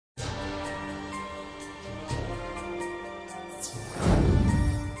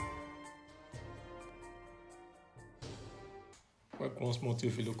Welcome once more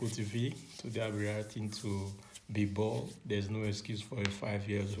to Local TV. Today I'll be reacting to Be Burr. There's no excuse for a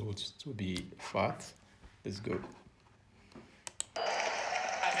 5-year-old to be fat. Let's go.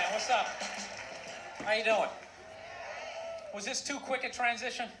 Hi man, what's up? How you doing? Was this too quick a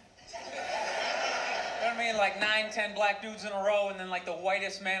transition? You know what I mean? Like 9, 10 black dudes in a row and then like the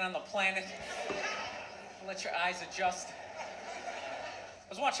whitest man on the planet. Let your eyes adjust. I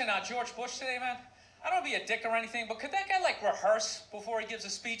was watching George Bush today, man. I don't want to be a dick or anything, but could that guy like rehearse before he gives a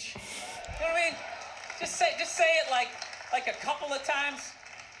speech? You know what I mean? Just say it like a couple of times.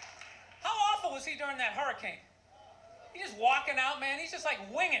 How awful was he during that hurricane? He's just walking out, man. He's just like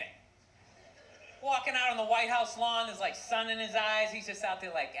winging it. Walking out on the White House lawn, there's like sun in his eyes. He's just out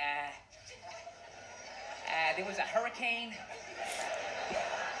there like, there was a hurricane.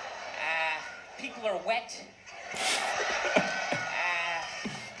 People are wet.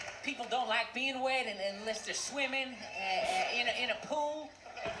 People don't like being wet unless they're swimming in a pool.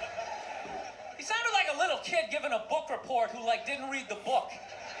 He sounded like a little kid giving a book report who like didn't read the book.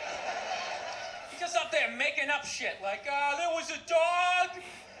 He's just up there making up shit like, there was a dog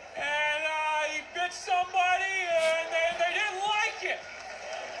and he bit somebody and they didn't like it.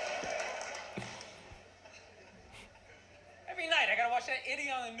 Every night I gotta watch that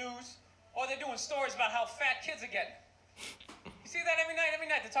idiot on the news, or they're doing stories about how fat kids are getting. You see that every night? Every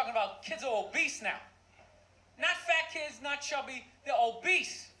night they're talking about kids are obese now. Not fat kids, not chubby, they're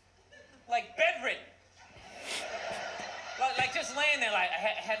obese. Like bedridden. Like just laying there like,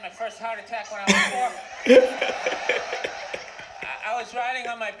 I had my first heart attack when I was 4. I was riding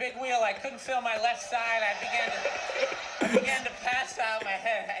on my big wheel, I couldn't feel my left side, I began to pass out my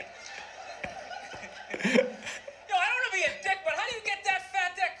head. Yo, I don't want to be a dick, but how do you get that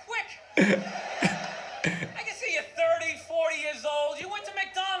fat that quick? I can see you're 30, 40 years old. You went to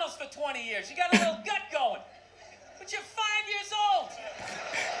McDonald's for 20 years. You got a little gut going. But you're 5 years old.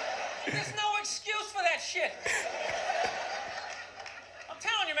 There's no excuse for that shit. I'm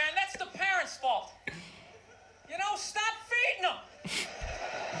telling you, man, that's the parents' fault. You know, stop feeding him.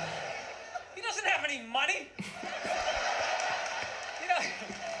 He doesn't have any money. You know,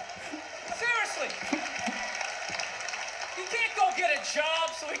 seriously. He can't go get a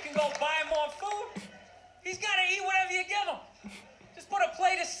job so he can go buy more food. He's got to eat whatever you give him. Just put a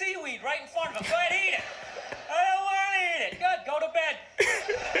plate of seaweed right in front of him. Go ahead, eat it. I don't want to eat it. Good, go to bed.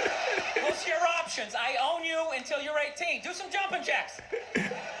 Those are your options. I own you until you're 18. Do some jumping jacks.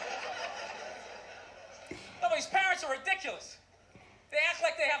 No, but these parents are ridiculous. They act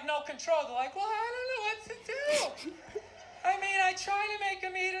like they have no control. They're like, well, I don't know what to do. I mean, I tried to make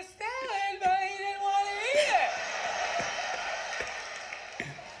him eat a salad, but he didn't want to eat it.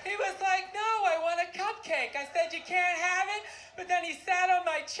 He was like, no, I want a cupcake. I said, you can't have it. But then he sat on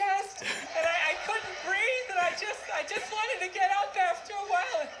my chest, and I couldn't breathe, and I just wanted to get up after a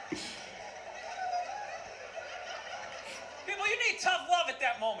while. People, you need tough love at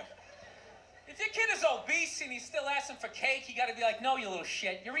that moment. If your kid is obese and he's still asking for cake, you gotta be like, no, you little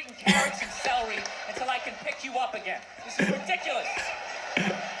shit. You're eating carrots and celery until I can pick you up again. This is ridiculous.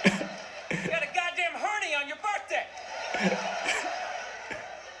 You got a goddamn hernia on your birthday.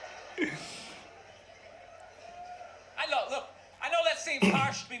 Look, I know that seems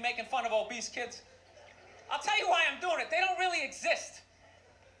harsh to be making fun of obese kids. I'll tell you why I'm doing it. They don't really exist.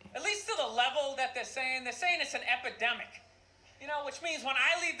 At least to the level that they're saying it's an epidemic. You know, which means when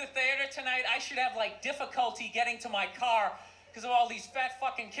I leave the theater tonight, I should have, like, difficulty getting to my car because of all these fat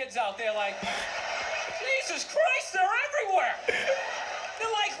fucking kids out there like, Jesus Christ, they're everywhere.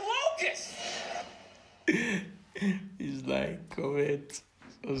 They're like locusts. It's like, comment,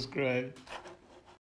 subscribe.